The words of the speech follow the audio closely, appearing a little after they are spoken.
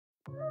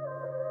Hola,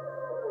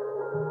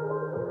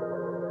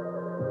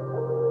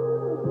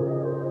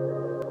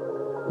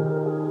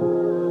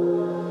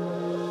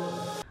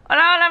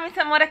 hola mis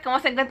amores, ¿cómo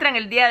se encuentran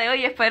el día de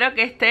hoy? Espero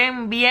que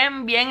estén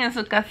bien en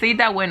sus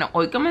casitas. Bueno,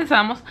 hoy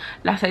comenzamos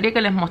la serie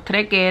que les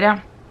mostré, que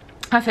era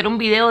hacer un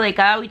video de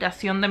cada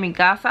habitación de mi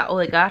casa o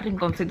de cada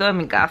rinconcito de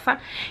mi casa.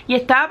 Y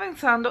estaba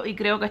pensando, y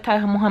creo que esta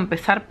vez vamos a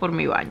empezar por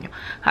mi baño.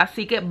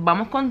 Así que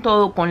vamos con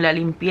todo, con la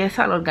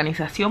limpieza, la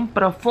organización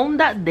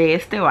profunda de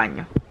este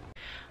baño.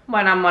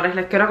 Bueno, amores,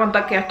 les quiero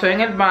contar que ya estoy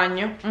en el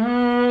baño,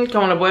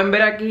 como lo pueden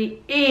ver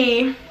aquí,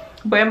 y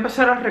voy a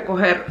empezar a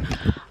recoger.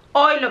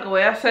 Hoy lo que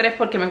voy a hacer es,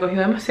 porque me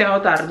cogió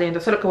demasiado tarde,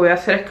 entonces lo que voy a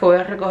hacer es que voy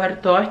a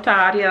recoger toda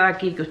esta área de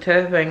aquí que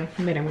ustedes ven.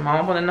 Miren,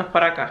 vamos a ponernos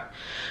para acá.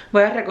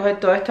 Voy a recoger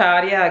toda esta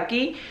área de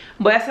aquí.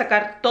 Voy a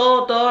sacar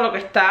todo lo que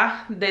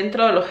está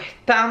dentro de los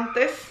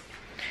estantes.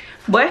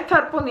 Voy a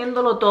estar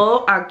poniéndolo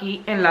todo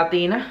aquí en la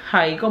tina,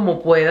 ahí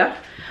como pueda.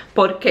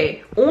 ¿Por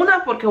qué?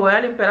 Una, porque voy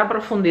a limpiar a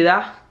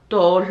profundidad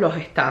todos los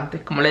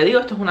estantes. Como les digo,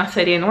 esto es una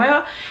serie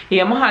nueva y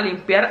vamos a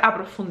limpiar a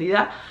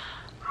profundidad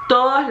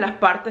todas las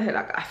partes de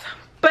la casa.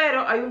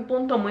 Pero hay un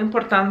punto muy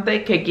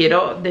importante que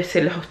quiero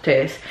decirles a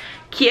ustedes.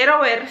 Quiero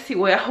ver si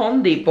voy a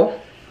Home Depot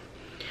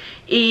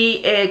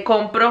y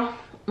compro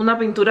una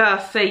pintura de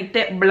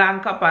aceite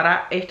blanca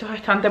para estos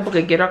estantes,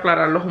 porque quiero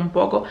aclararlos un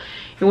poco.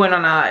 Y bueno,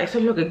 nada, eso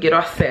es lo que quiero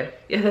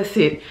hacer. Es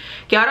decir,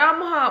 que ahora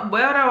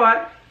voy a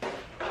grabar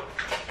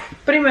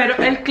primero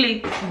el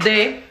clip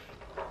de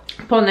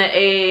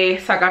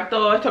sacar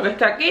todo esto que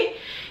está aquí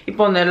y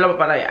ponerlo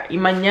para allá. Y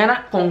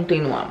mañana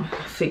continuamos.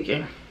 Así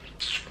que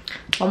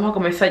vamos a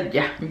comenzar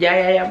ya.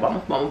 Ya,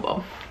 vamos.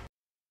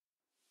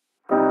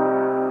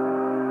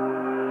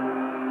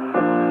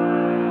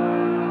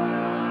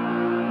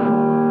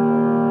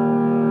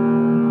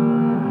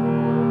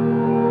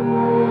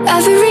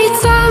 Every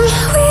time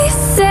we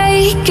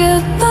say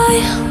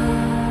goodbye,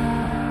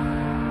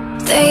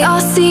 they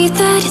all see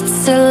that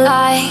it's a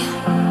lie.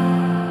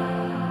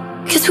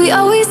 'Cause we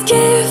always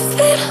give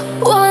it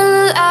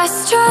one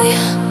last try.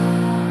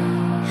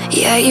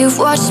 Yeah, you've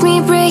watched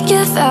me break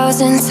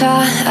 1,000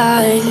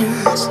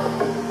 times.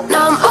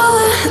 Now I'm all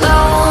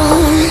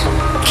alone,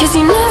 'cause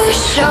you never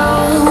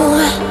show.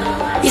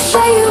 You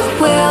say you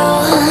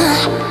will,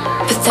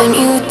 but then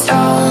you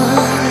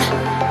don't.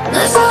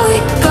 That's how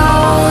it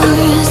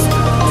goes.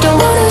 Don't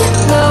wanna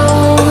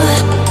know.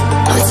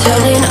 I'm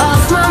turning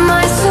off my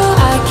mind so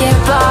I get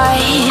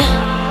by.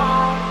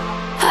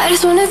 I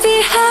just wanna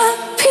be happy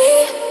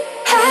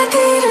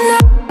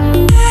tonight.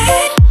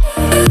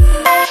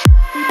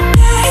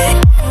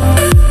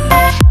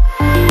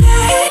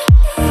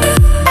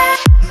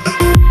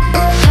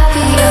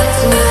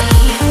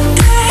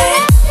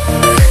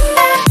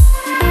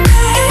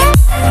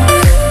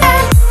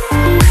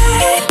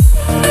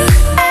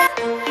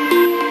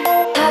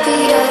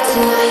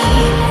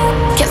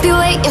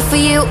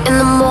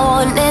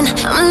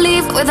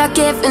 Without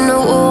giving a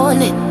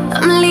warning,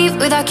 I'ma leave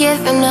without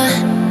giving a.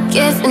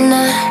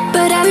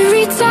 But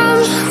every time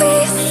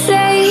we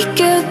say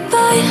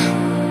goodbye,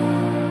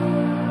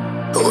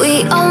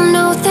 we all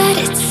know that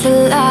it's a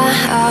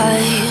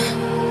lie.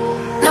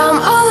 Now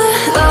I'm all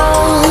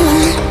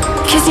alone,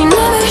 'cause you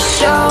never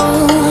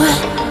show.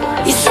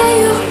 You say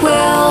you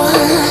will,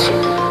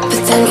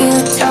 but then you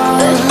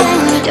don't.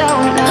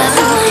 That's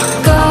how it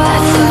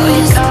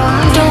goes.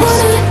 Don't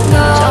wanna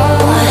know.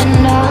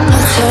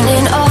 I'm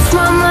turning off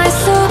my mind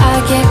so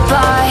I get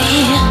by.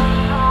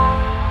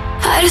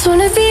 I just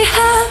wanna be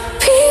happy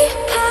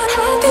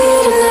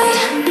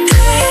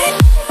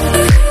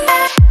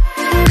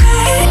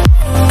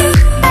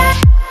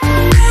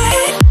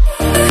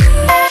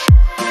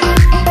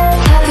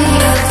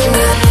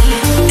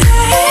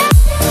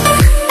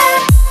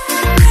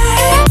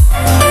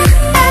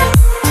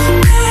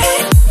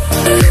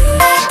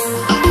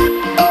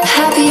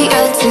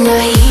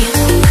tonight.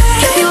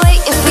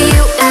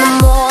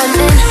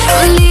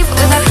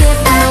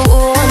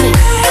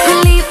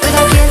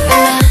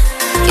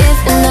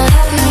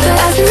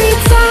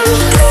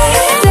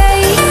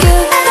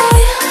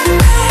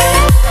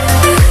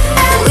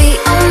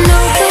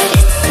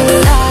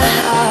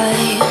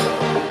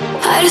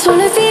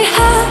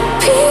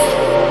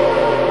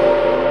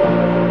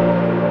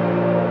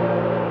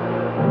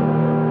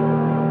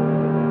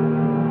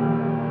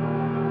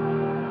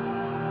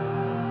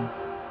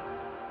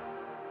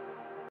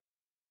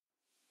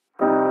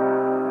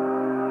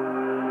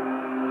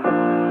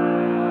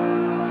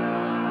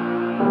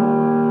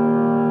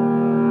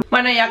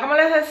 Bueno, ya como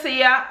les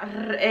decía,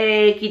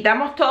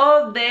 quitamos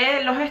todo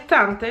de los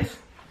estantes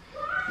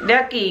de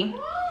aquí,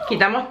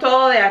 quitamos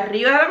todo de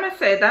arriba de la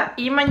meseta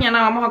y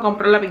mañana vamos a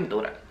comprar la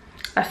pintura.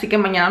 Así que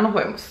mañana nos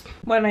vemos.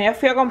 Bueno, ya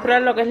fui a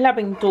comprar lo que es la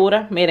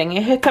pintura. Miren,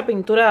 es esta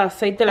pintura de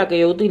aceite la que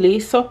yo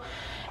utilizo.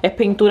 Es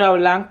pintura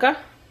blanca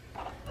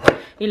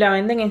y la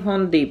venden en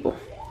Home Depot.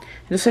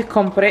 Entonces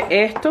compré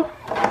esto,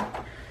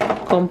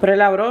 compré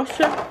la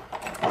brocha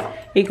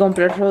y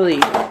compré el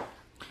rodillo.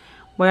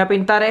 Voy a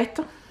pintar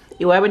esto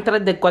Y voy a pintar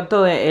el del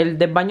cuarto el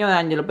del baño de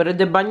Ángelo. Pero el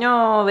del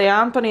baño de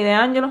Anthony y de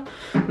Ángelo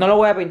no lo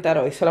voy a pintar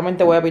hoy.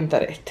 Solamente voy a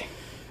pintar este.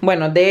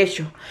 Bueno, de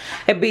hecho,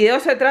 el video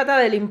se trata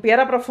de limpiar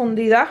a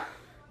profundidad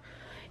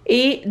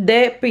y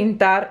de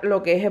pintar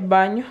lo que es el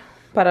baño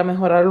para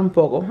mejorarlo un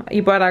poco.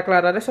 Y para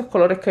aclarar esos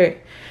colores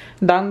que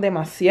dan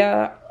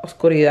demasiada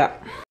oscuridad.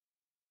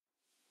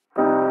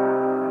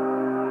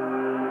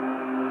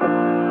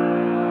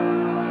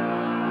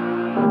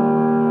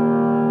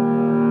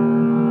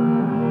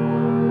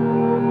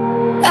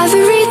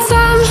 Every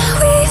time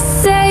we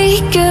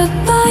say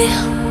goodbye,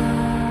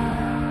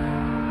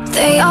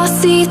 they all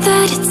see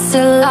that it's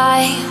a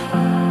lie.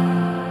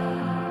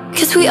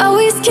 'Cause we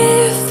always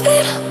give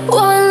it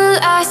one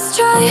last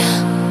try.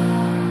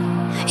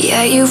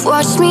 Yeah, you've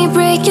watched me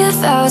break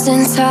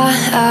 1,000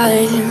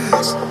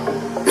 times.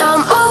 Now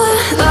I'm all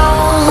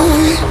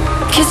alone,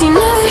 'cause you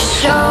never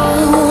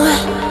show.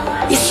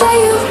 You say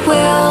you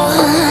will,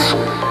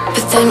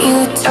 but then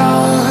you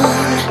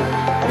don't.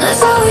 That's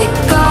how it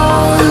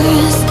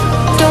goes.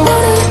 Don't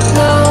wanna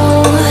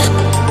know.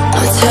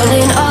 I'm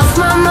turning off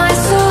my mind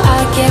so I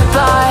get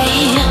by.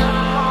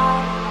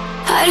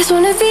 I just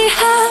wanna be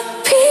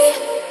happy,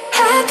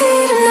 happy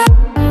tonight.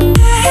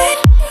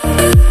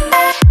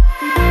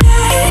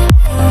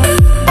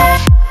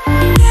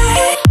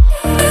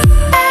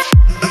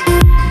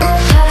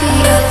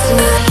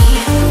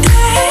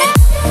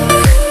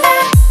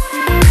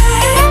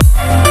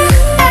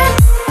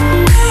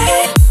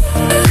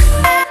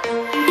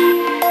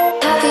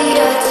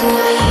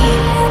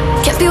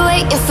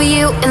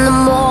 In the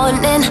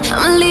morning,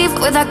 I'ma leave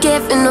without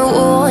giving a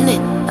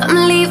warning.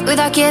 I'ma leave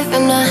without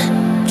giving a.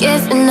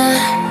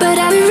 But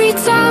every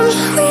time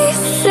we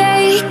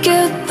say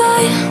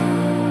goodbye,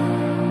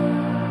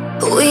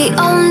 we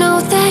all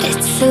know that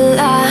it's a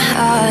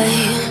lie.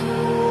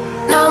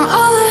 Now I'm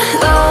all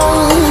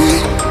alone,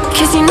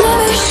 'cause you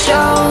never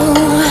show.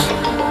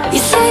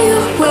 You say you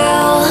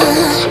will,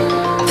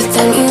 but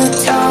then you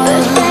don't.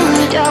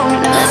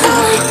 That's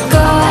how it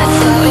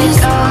goes.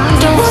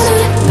 Don't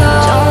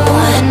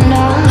wanna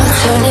know.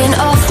 Turning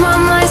off my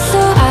mind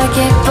so I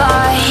get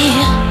by.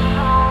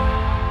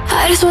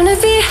 I just wanna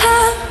be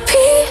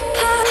happy,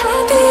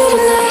 happy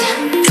tonight.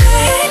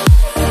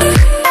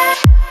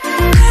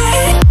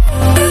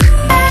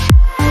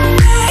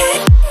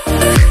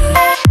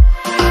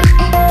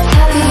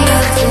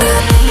 Happier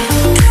tonight.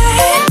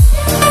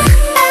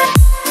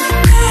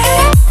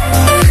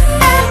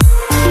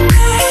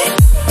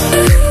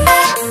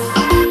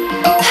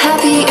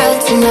 Happier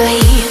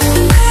tonight.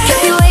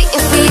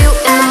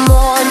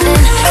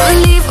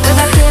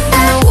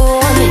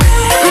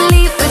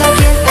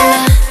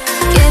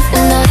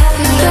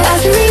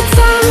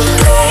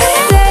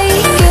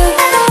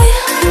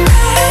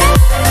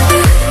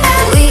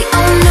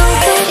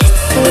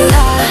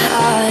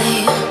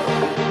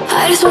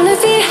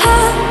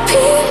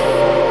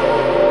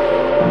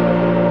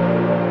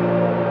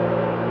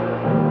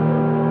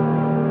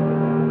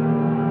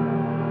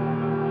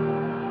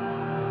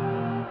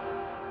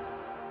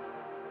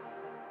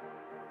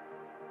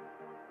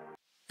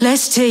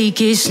 Let's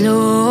take it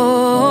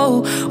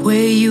slow.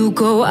 Where you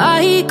go,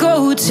 I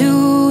go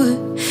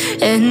too.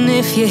 And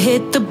if you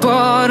hit the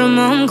bottom,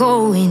 I'm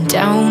going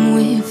down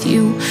with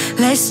you.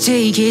 Let's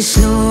take it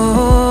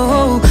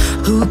slow.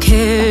 Who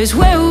cares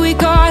where we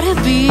gotta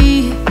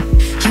be?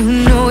 You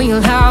know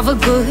you'll have a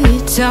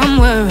good time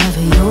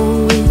wherever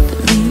you're with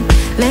me.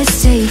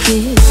 Let's take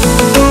it.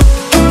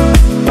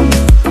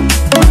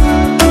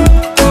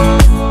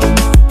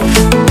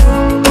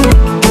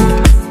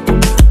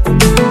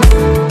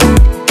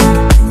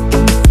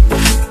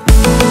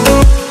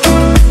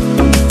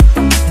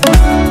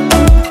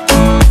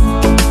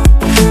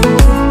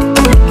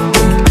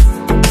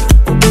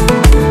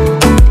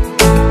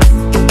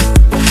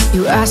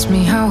 Ask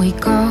me how we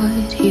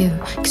got here,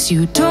 'cause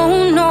you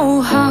don't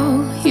know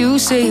how. You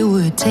say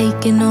we're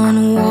taking on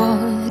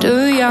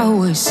water, yeah,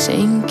 we're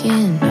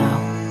sinking now.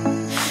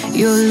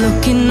 You're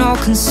looking all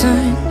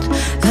concerned,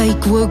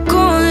 like we're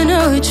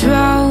gonna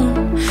drown.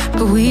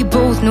 But we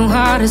both know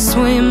how to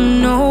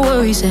swim, no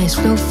worries, let's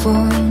float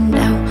for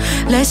now.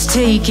 Let's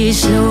take it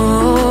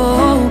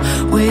slow.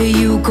 Where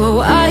you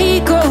go, I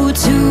go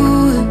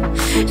too.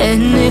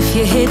 And if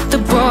you hit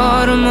the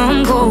bottom,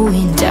 I'm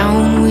going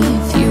down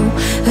with you.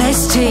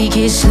 Let's take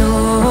it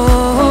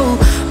slow.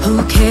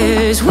 Who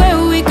cares where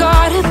we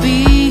gotta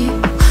be?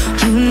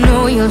 You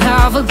know you'll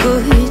have a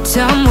good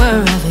time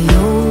wherever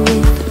you're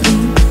with me.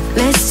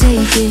 Let's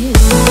take it.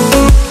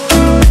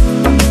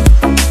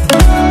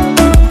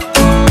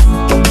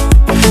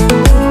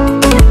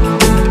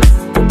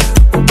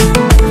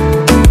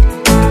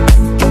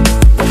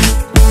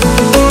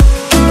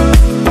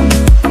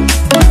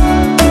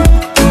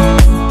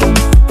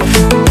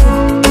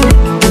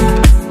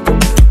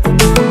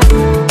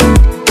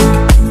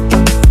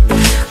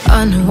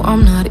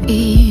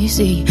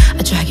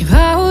 I drag you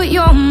out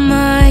your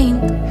mind,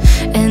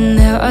 and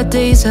there are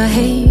days I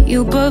hate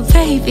you, but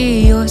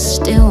baby, you're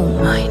still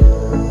mine.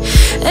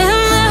 And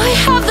then we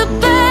have the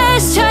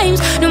best times,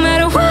 no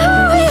matter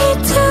what we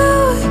do.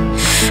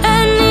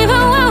 And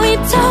even when we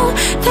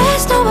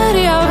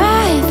would you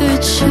rather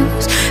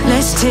choose?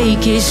 Let's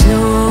take it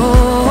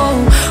slow.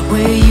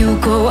 Where you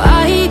go,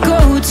 I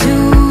go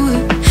too.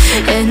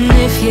 And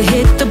if you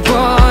hit the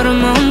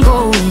bottom, I'm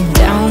going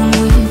down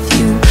with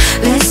you.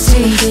 Let's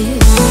take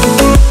it.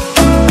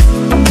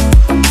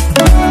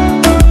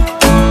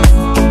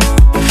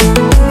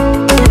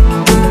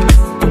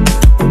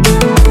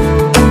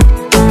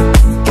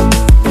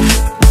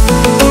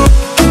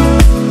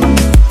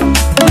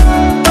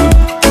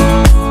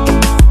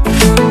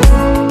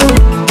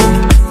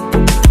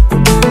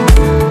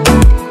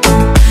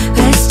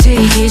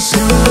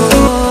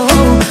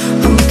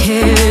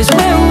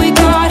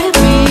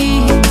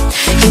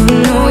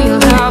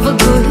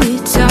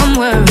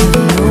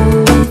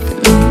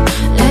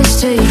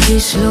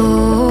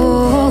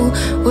 Slow,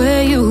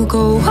 where you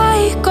go,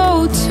 I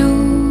go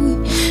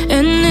too.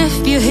 And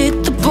if you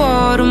hit the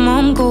bottom,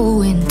 I'm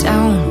going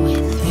down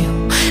with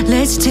you.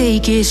 Let's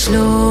take it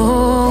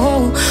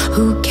slow.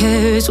 Who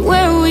cares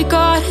where we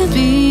gotta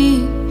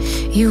be?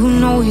 You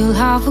know you'll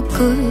have a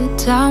good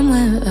time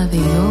wherever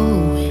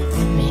you're with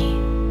me.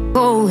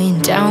 Going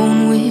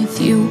down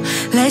with you.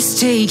 Let's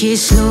take it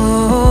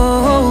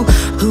slow.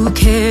 Who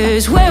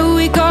cares where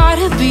we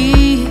gotta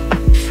be?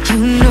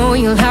 You know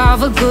you'll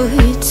have a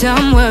good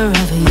time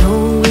wherever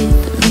you're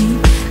with me.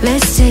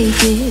 Let's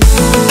take it.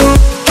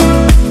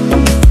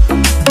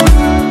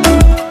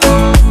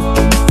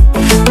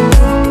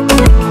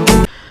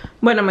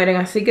 Bueno, miren,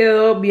 así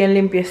quedó bien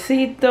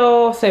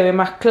limpiecito. Se ve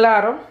más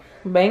claro.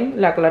 ¿Ven?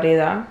 La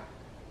claridad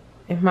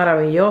es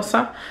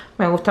maravillosa.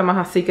 Me gusta más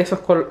así que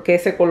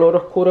ese color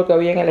oscuro que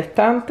había en el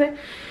estante.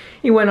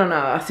 Y bueno,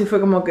 nada, así fue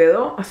como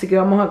quedó. Así que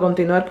vamos a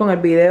continuar con el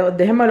video.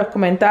 Déjenme en los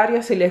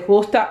comentarios si les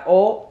gusta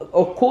o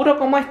oscuro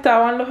como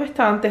estaban los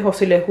estantes, o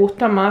si les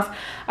gusta más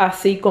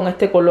así con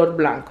este color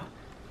blanco.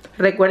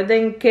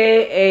 Recuerden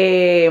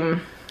que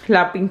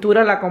la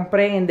pintura la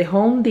compré en The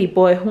Home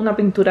Depot. Es una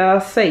pintura de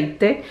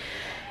aceite.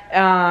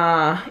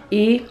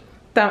 Y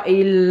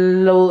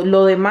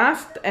lo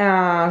demás,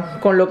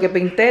 con lo que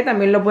pinté,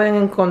 también lo pueden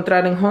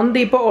encontrar en Home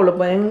Depot o lo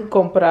pueden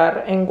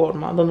comprar en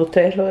Walmart, donde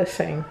ustedes lo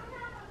deseen.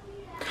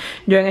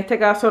 Yo en este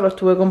caso lo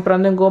estuve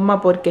comprando en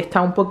Walmart porque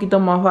está un poquito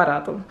más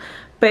barato.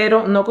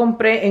 Pero no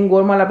compré en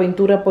Walmart la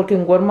pintura porque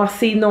en Walmart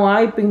sí no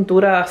hay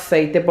pintura de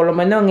aceite. Por lo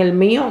menos en el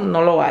mío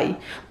no lo hay.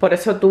 Por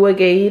eso tuve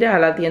que ir a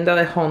la tienda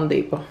de Home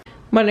Depot.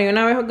 Bueno, y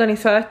una vez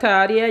organizada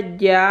esta área,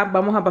 ya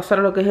vamos a pasar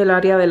a lo que es el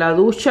área de la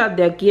ducha.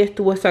 De aquí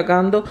estuve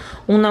sacando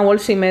una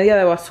bolsa y media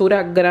de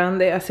basura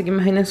grande. Así que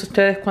imagínense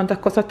ustedes cuántas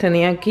cosas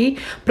tenía aquí.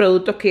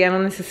 Productos que ya no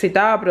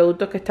necesitaba,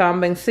 productos que estaban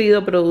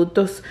vencidos,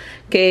 productos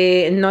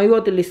que no iba a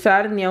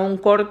utilizar ni a un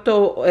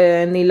corto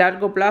ni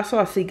largo plazo.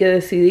 Así que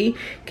decidí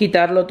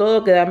quitarlo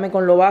todo, quedarme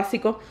con lo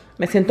básico.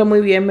 Me siento muy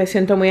bien, me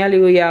siento muy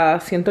aliviada.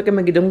 Siento que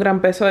me quité un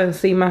gran peso de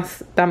encima.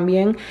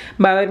 También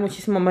va a haber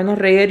muchísimo menos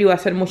reguero y va a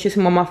ser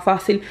muchísimo más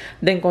fácil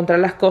de encontrar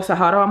las cosas.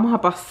 Ahora vamos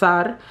a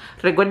pasar.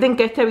 Recuerden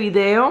que este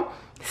video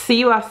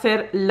sí va a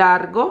ser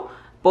largo.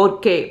 ¿Por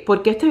qué?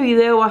 Porque este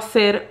video va a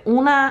ser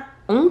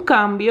un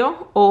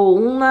cambio o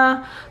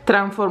una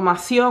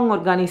transformación,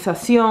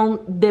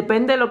 organización.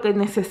 Depende de lo que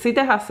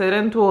necesites hacer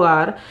en tu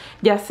hogar.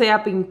 Ya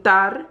sea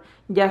pintar,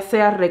 ya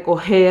sea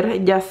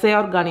recoger, ya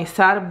sea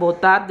organizar,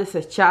 botar,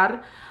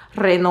 desechar,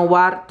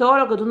 renovar, todo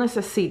lo que tú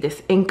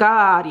necesites en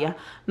cada área.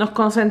 Nos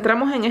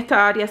concentramos en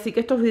esta área, así que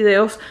estos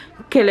videos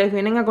que les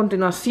vienen a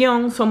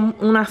continuación son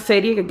una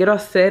serie que quiero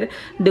hacer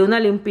de una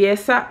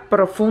limpieza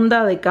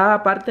profunda de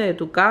cada parte de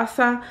tu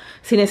casa.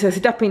 Si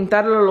necesitas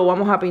pintarlo, lo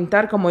vamos a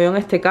pintar, como yo en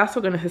este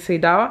caso que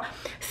necesitaba.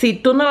 Si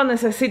tú no lo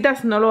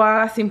necesitas, no lo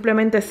hagas,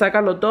 simplemente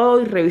sácalo todo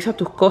y revisa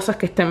tus cosas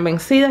que estén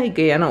vencidas y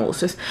que ya no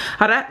uses.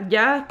 Ahora,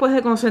 ya después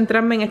de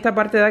concentrarme en esta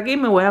parte de aquí,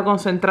 me voy a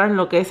concentrar en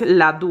lo que es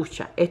la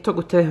ducha, esto que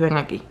ustedes ven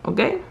aquí,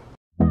 ¿ok?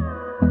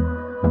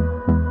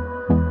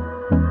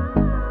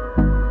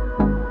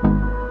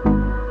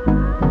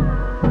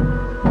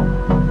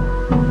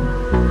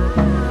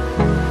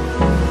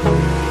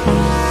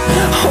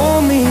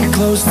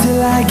 Close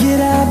till I get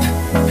up.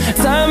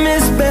 Time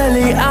is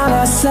barely on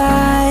our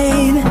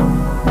side.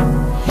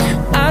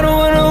 I don't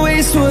wanna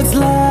waste what's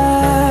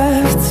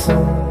left.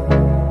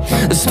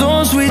 The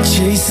storms we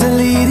chase are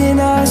leading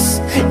us,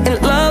 and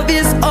love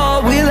is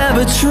all we'll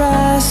ever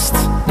trust.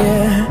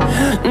 Yeah,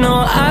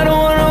 no, I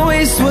don't wanna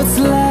waste what's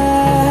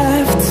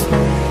left.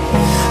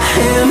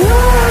 And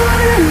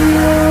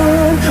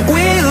on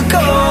we'll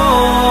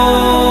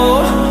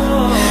go,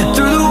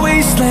 through the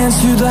wastelands,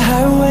 through the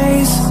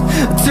highways,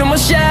 till my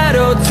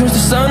shadow turns to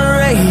sun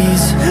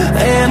rays.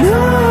 And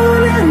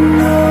on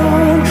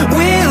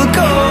we'll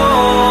go,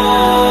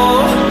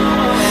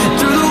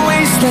 through the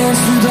wastelands,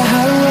 through the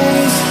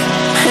highways.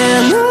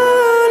 And on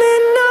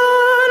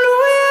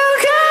we'll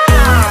go.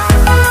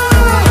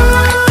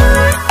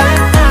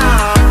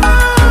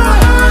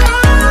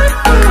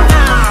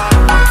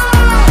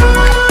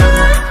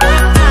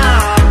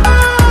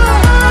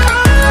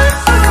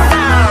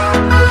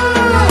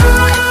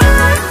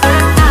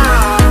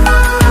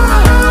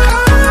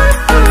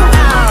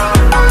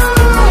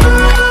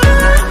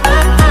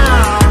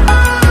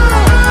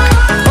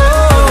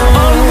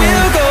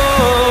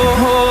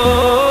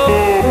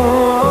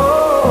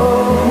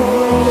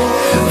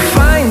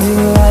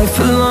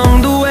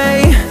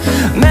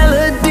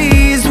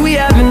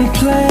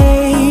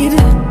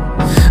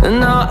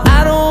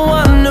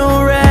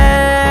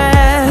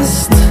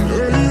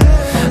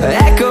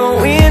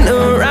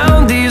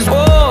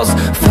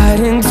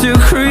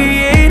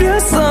 create a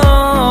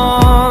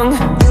song.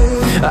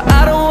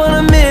 I don't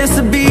wanna miss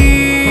a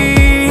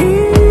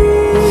beat.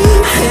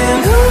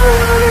 And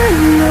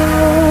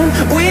on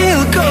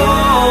we'll go,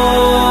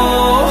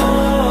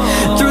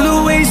 through the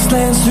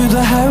wastelands, through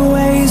the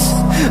highways,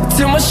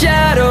 till my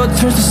shadow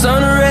turns to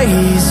sun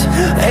rays.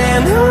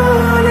 And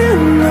on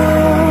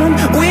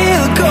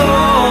we'll go,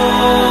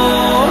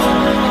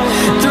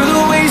 through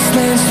the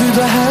wastelands, through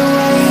the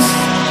highways,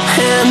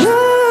 and on.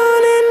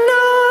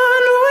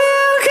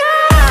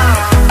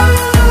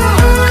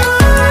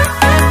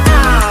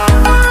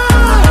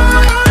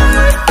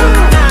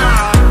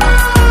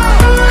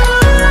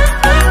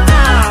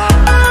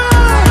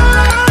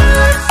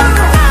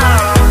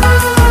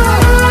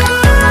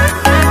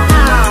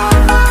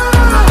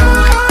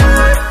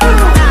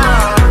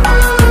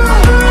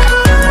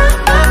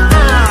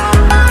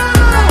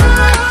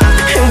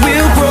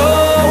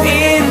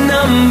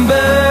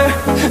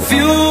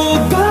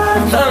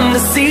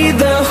 See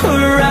the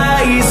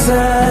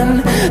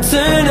horizon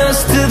turn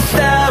us to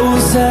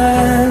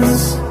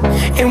thousands,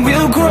 and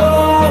we'll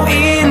grow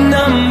in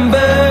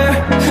number,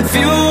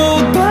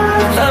 fueled by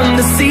them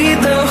to see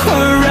the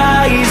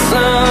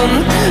horizon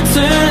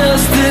turn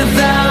us to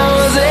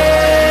thousands.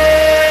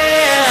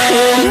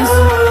 And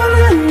on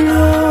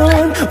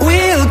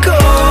we'll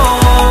go,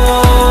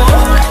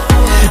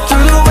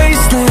 through the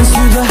wastelands,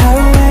 through the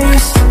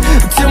highways,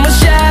 till my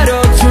shadow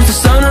turns to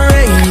sun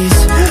rays.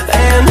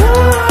 And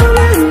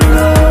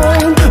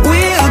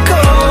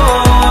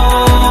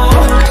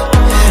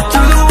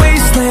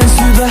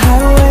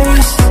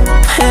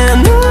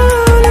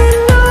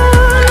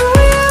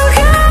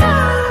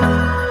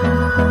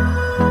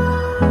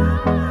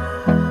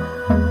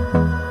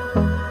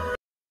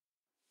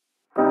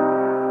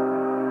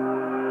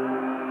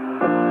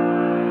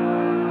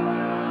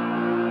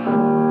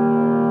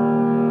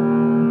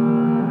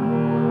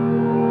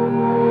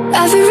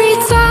every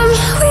time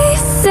we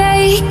say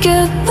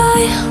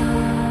goodbye,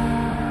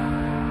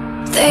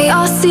 they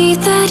all see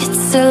that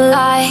it's a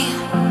lie.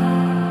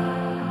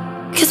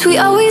 'Cause we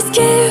always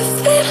give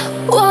it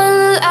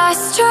one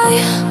last try.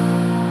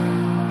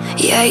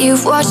 Yeah,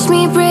 you've watched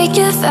me break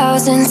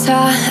 1,000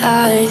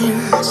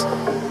 times.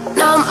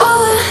 Now I'm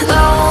all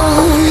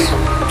alone,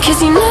 'cause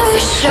you never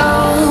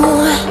show.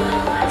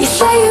 You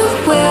say you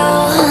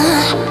will,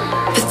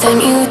 but then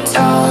you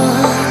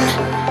don't.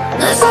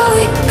 That's how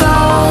it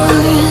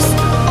goes.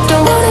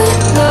 Don't wanna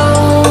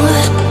know.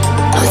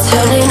 I'm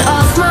turning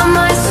off my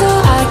mind so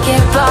I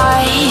get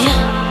by.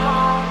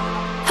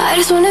 I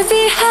just wanna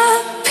be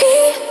happy,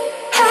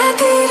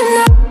 happy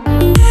tonight.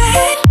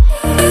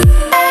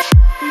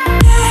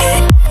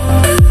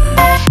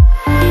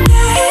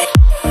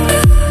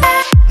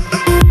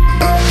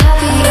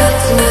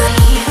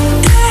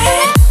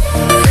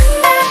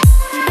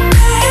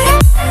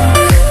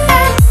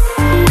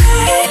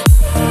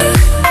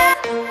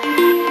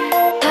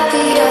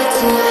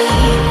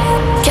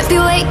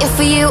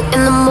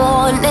 In the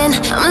morning,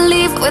 I'ma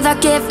leave without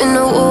giving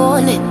a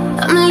warning.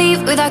 I'ma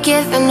leave without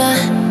giving a.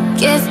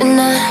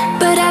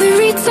 But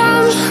every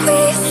time we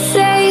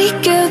say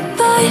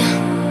goodbye,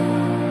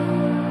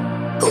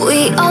 we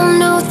all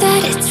know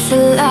that it's a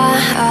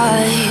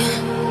lie.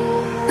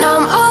 Now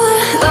I'm all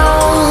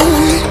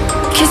alone,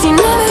 'cause you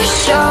never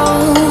show.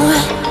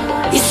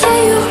 You say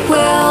you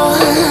will,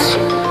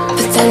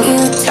 but then you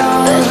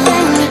don't.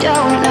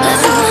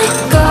 That's how it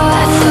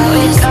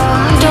goes.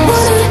 Don't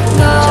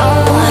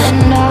wanna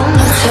know.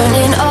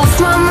 Turning off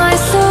my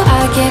mind so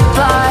I get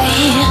by.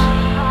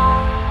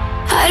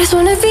 I just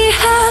wanna be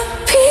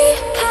happy,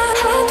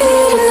 happy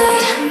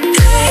tonight.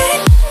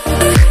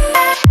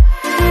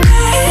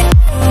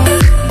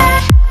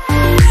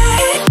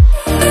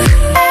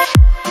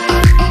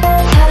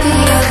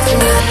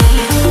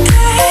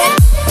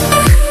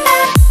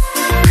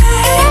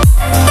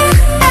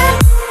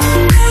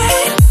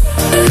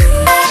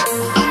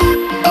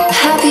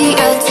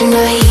 Happier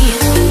tonight.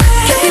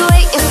 Happier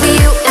tonight.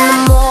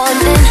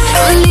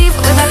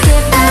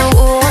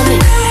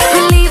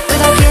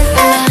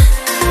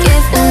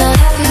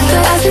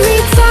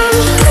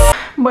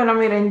 Bueno,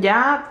 miren,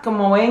 ya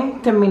como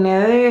ven terminé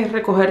de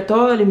recoger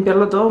todo, de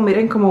limpiarlo todo.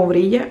 Miren cómo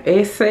brilla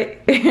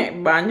ese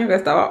baño que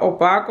estaba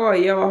opaco.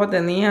 Ahí abajo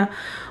tenía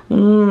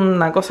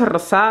una cosa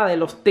rosada de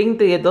los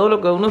tintes y de todo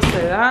lo que uno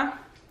se da,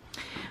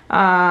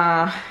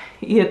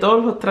 y de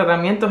todos los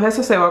tratamientos.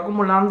 Eso se va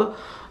acumulando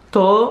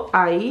todo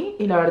ahí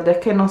y la verdad es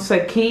que no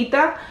se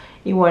quita.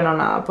 Y bueno,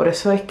 nada, por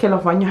eso es que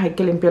los baños hay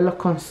que limpiarlos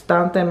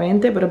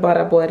constantemente. Pero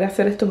para poder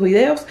hacer estos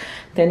videos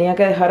tenía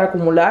que dejar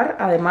acumular.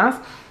 Además,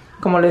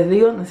 como les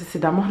digo,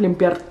 necesitamos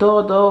limpiar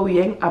todo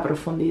bien a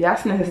profundidad.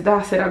 Si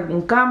necesitas hacer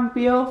algún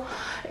cambio,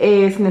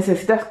 si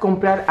necesitas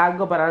comprar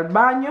algo para el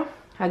baño.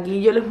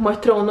 Aquí yo les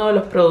muestro uno de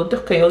los productos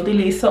que yo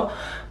utilizo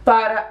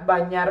para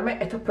bañarme.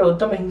 Estos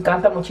productos me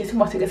encantan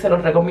muchísimo, así que se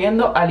los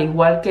recomiendo. Al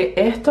igual que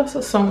estos,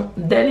 son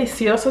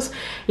deliciosos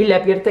y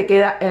la piel te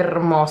queda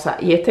hermosa.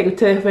 Y este que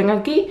ustedes ven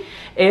aquí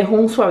es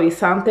un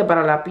suavizante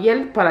para la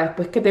piel. Para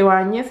después que te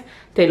bañes,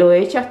 te lo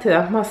echas, te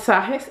das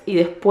masajes y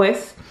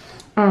después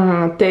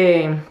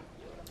te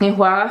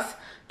enjuagas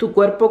tu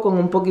cuerpo con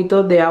un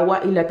poquito de agua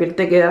y la piel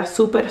te queda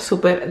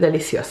súper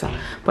deliciosa.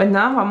 Pues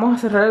nada, vamos a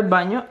cerrar el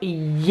baño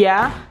y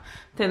ya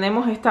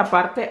tenemos esta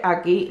parte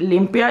aquí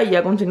limpia y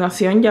a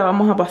continuación ya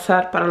vamos a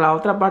pasar para la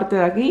otra parte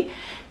de aquí,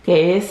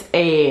 que es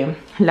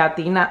la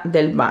tina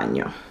del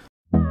baño.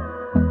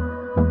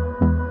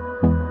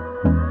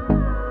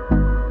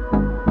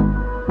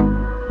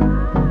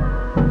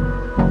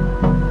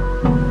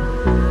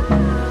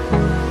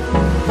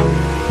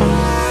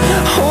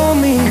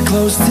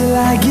 Close till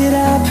I get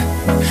up.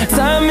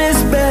 Time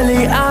is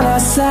barely on our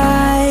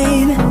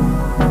side.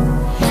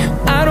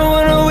 I don't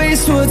wanna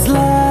waste what's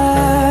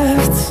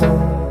left.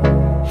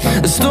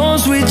 The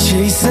storms we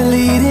chase are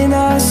leading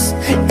us,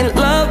 and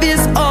love is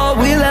all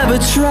we'll ever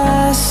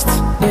trust.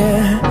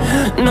 Yeah,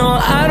 no,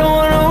 I don't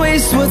wanna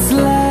waste what's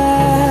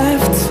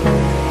left.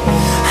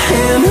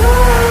 And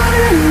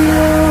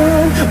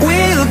on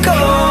we'll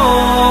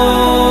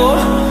go,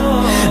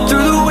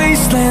 through the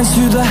wastelands,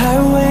 through the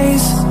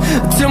highways,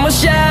 till my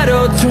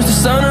shadow turns to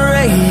sun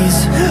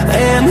rays.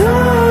 And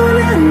on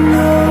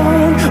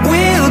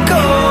we'll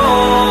go,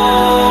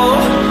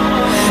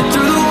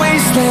 through the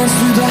wastelands,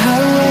 through the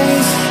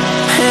highways,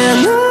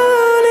 and on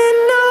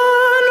we'll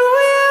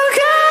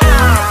go.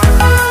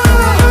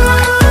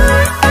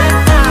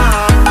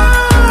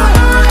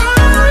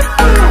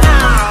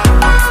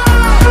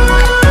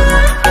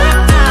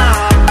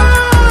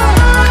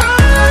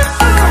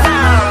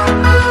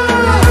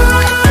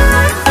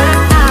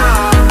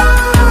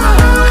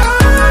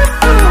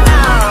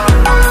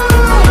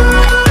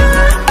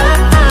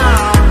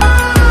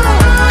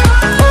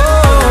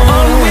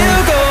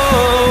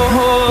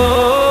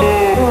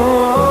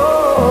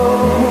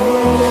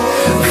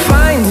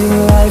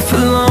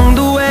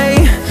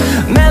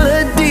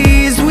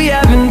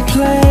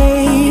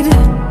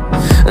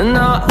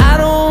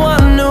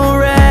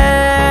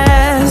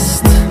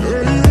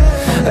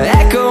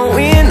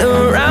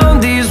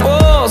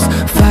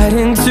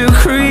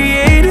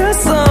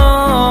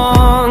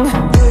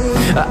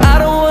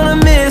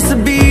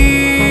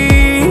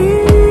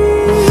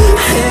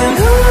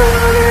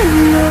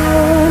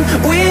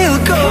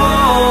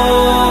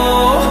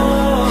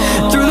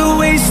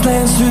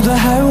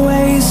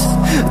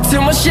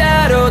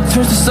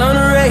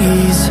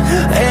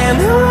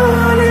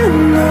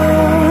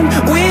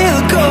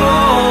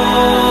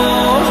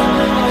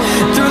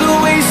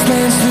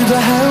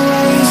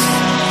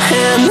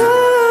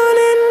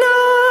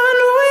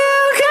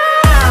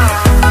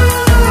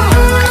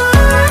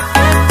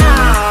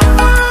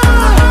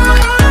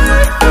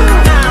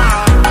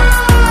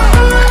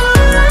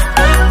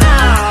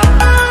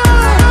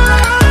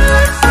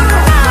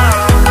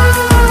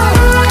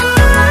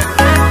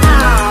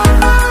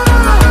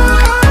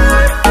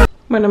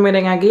 Bueno,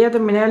 miren, aquí ya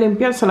terminé de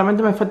limpiar,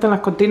 solamente me faltan las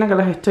cortinas que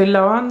las estoy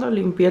lavando,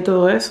 limpié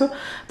todo eso.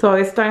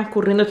 Todavía están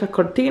escurriendo estas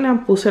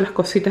cortinas, puse las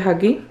cositas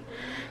aquí,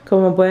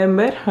 como pueden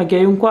ver. Aquí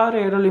hay un cuadro,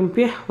 yo lo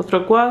limpié,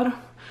 otro cuadro,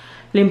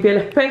 limpié el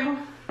espejo.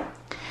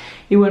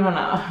 Y bueno,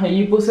 nada,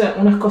 allí puse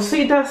unas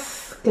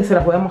cositas que se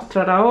las voy a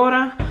mostrar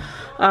ahora.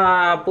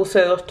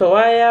 Puse 2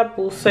 toallas,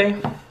 puse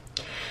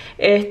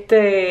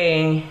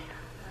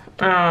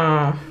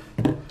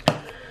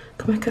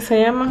 ¿cómo es que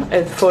se llama?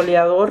 El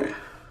foliador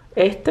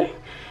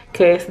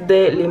que es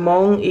de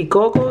limón y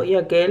coco, y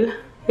aquel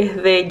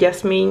es de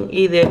jazmín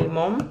y de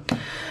limón.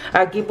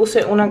 Aquí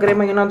puse una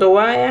crema y una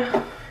toalla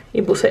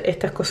y puse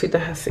estas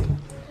cositas así.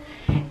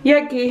 Y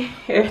aquí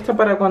esta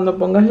para cuando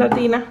pongas la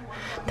tina.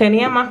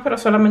 Tenía más pero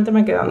solamente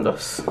me quedan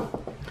 2.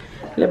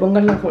 Le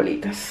pongas las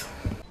bolitas.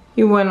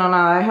 Y bueno,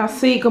 nada, es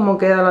así como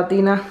queda la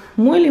tina,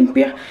 muy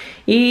limpia.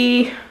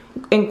 Y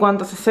en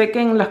cuanto se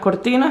sequen las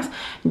cortinas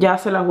ya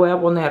se las voy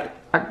a poner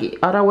aquí.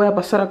 Ahora voy a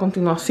pasar a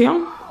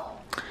continuación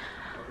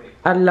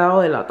al lado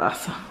de la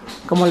taza.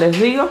 Como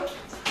les digo,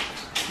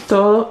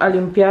 todo a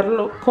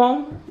limpiarlo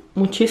con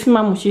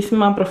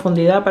muchísima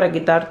profundidad para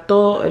quitar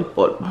todo el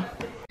polvo.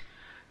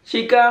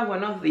 Chicas,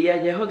 buenos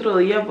días. Ya es otro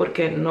día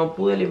porque no he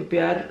podido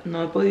limpiar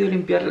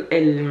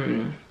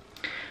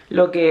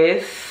lo que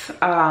es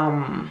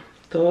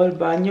todo el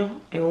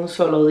baño en un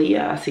solo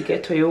día, así que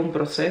esto lleva un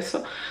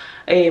proceso.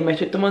 Me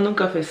estoy tomando un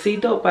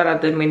cafecito para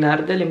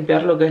terminar de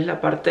limpiar lo que es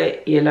la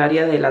parte y el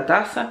área de la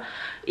taza,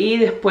 y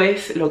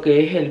después lo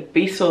que es el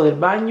piso del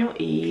baño,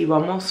 y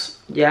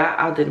vamos ya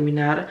a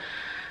terminar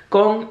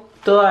con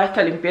toda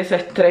esta limpieza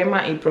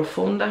extrema y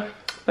profunda.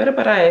 Pero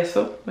para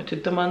eso me estoy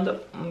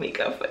tomando mi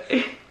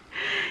café.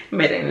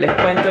 Miren, les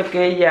cuento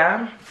que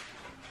ya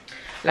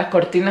las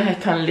cortinas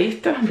están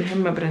listas.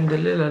 Déjenme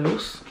prenderle la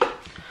luz.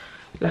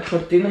 Las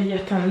cortinas ya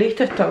están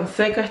listas, están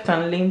secas,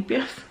 están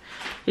limpias.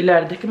 Y la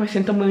verdad es que me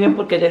siento muy bien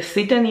porque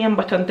sí tenían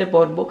bastante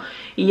polvo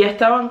y ya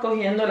estaban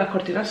cogiendo, las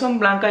cortinas son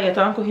blancas, ya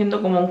estaban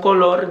cogiendo como un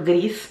color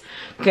gris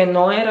que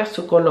no era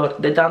su color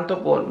de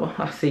tanto polvo.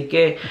 Así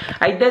que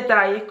hay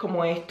detalles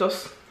como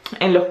estos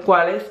en los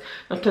cuales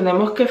nos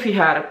tenemos que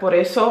fijar. Por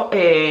eso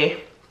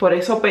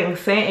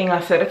pensé en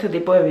hacer este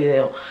tipo de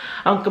video.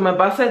 Aunque me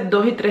pase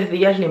 2 y 3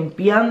 días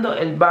limpiando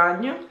el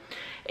baño,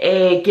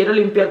 Quiero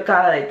limpiar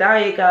cada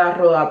detalle, cada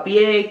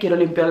rodapié, quiero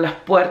limpiar las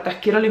puertas,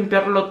 quiero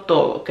limpiarlo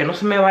todo, que no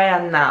se me vaya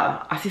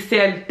nada. Así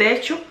sea el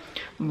techo,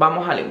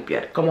 vamos a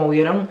limpiar. Como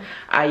vieron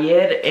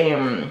ayer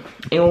en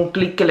un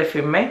clip que le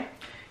filmé,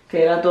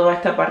 que era toda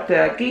esta parte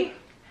de aquí,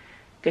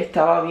 que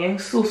estaba bien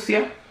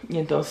sucia, y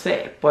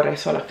entonces por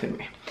eso la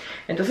filmé.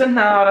 Entonces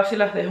nada, ahora sí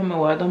las dejo, me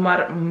voy a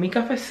tomar mi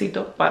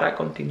cafecito para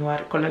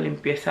continuar con la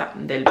limpieza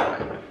del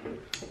baño.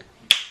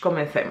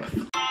 Comencemos.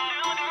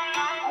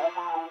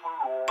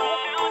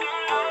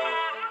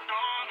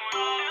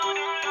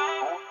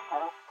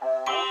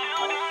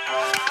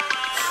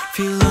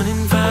 Feel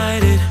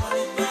uninvited.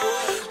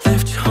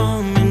 Left your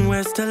home in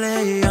West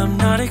LA. I'm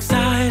not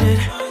excited.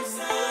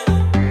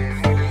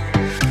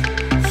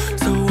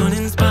 So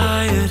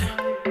uninspired.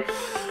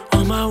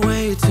 On my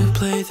way to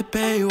play the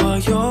bay while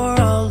you're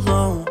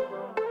alone.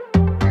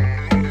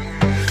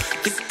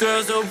 This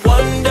girl's a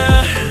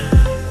wonder.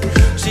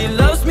 She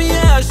loves me,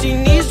 yeah, she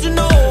needs to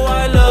know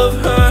I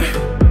love her.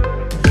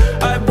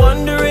 I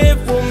wonder if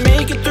we'll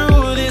make it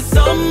through this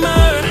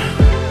summer.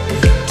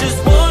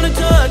 Just wanna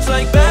touch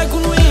like back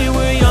when we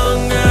were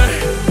younger.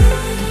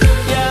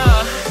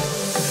 Yeah.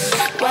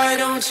 Why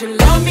don't you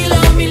love me,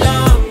 love me,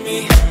 love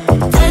me?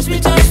 Touch me,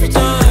 touch me,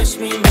 touch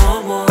me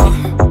no more.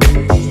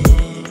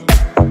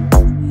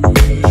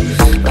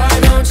 Why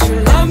don't you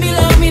love me,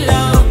 love me,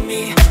 love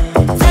me?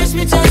 Touch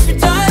me, touch me,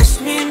 touch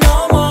me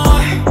no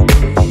more.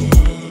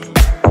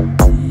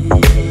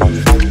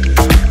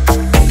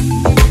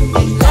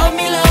 Love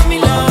me, love me,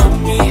 love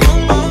me.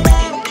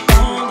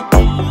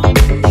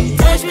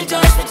 Touch me,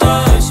 touch me,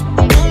 touch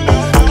me.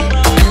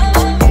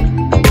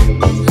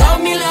 Love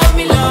me, love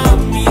me,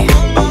 love me.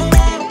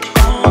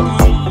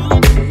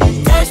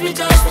 Touch me,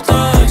 touch me,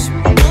 touch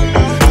me.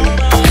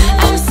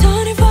 I'm so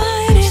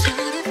divided,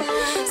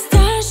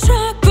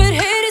 starstruck, but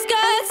hate has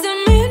got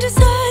some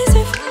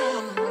indecisive.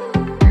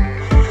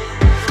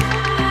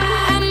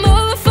 I'm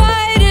over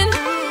fighting,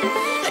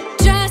 I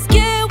just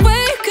can't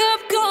wake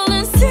up cold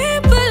and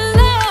sleep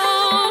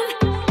alone.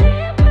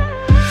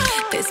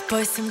 This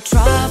boy's some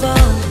trouble.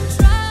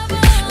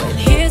 When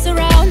he's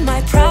around,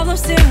 my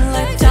problems seem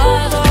like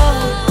double.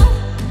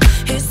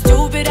 His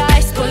stupid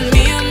eyes put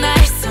me on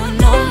ice, so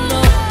no,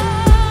 no.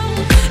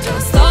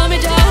 Don't slow me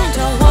down,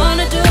 don't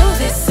wanna do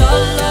this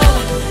solo.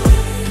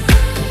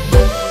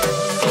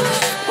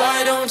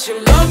 Why don't you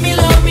love me,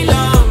 love me,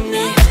 love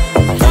me?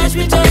 Touch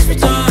me, touch me,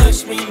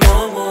 touch me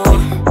no more.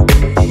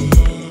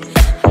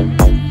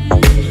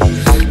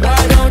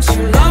 Why don't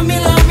you love me,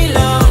 love me,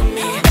 love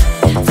me?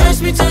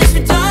 Touch me, touch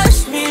me,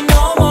 touch me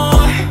no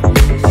more.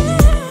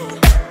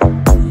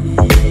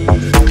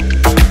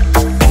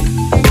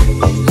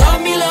 Love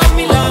me, love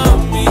me,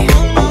 love me.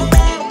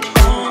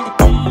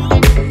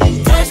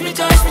 Touch me,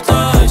 touch me,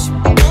 touch me.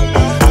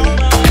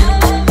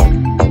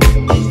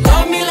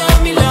 Love me, love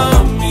me,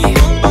 love me.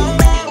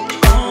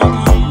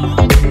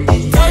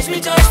 Touch me,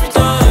 touch me,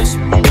 touch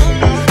me.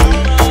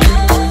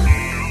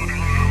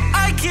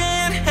 I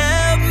can't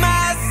help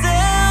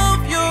myself,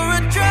 you're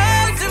a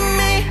drug to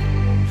me.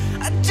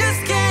 I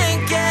just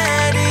can't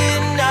get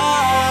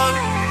enough.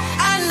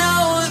 I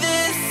know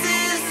this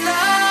is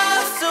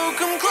love, so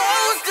come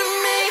close to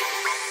me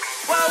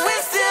while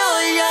we're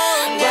still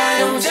young. Why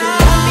don't you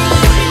love me,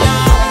 love me,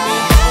 love me?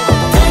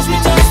 Touch me,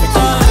 touch me,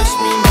 touch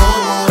me no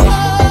more.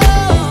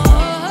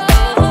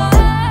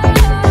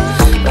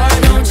 Why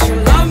don't you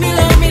love me,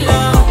 love me,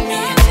 love me?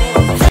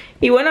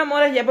 Y bueno,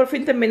 amores, ya por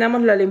fin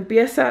terminamos la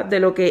limpieza de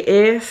lo que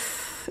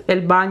es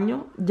el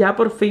baño. Ya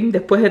por fin,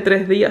 después de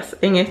 3 días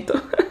en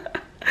esto.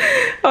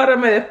 Ahora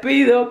me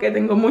despido, que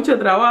tengo mucho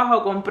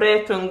trabajo. Compré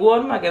esto en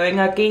Walmart, que ven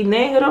aquí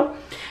negro.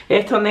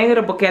 Esto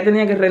negro porque ya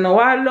tenía que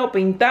renovarlo.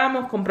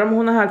 Pintamos, compramos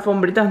unas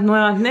alfombritas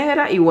nuevas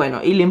negras. Y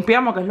bueno, y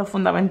limpiamos, que es lo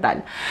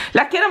fundamental.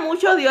 Las quiero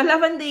mucho, Dios las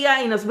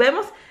bendiga. Y nos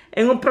vemos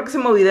en un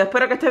próximo video.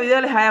 Espero que este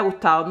video les haya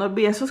gustado. No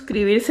olviden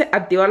suscribirse,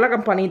 activar la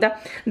campanita,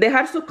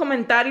 dejar sus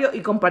comentarios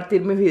y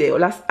compartir mis videos.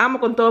 Las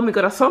amo con todo mi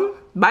corazón.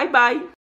 Bye, bye.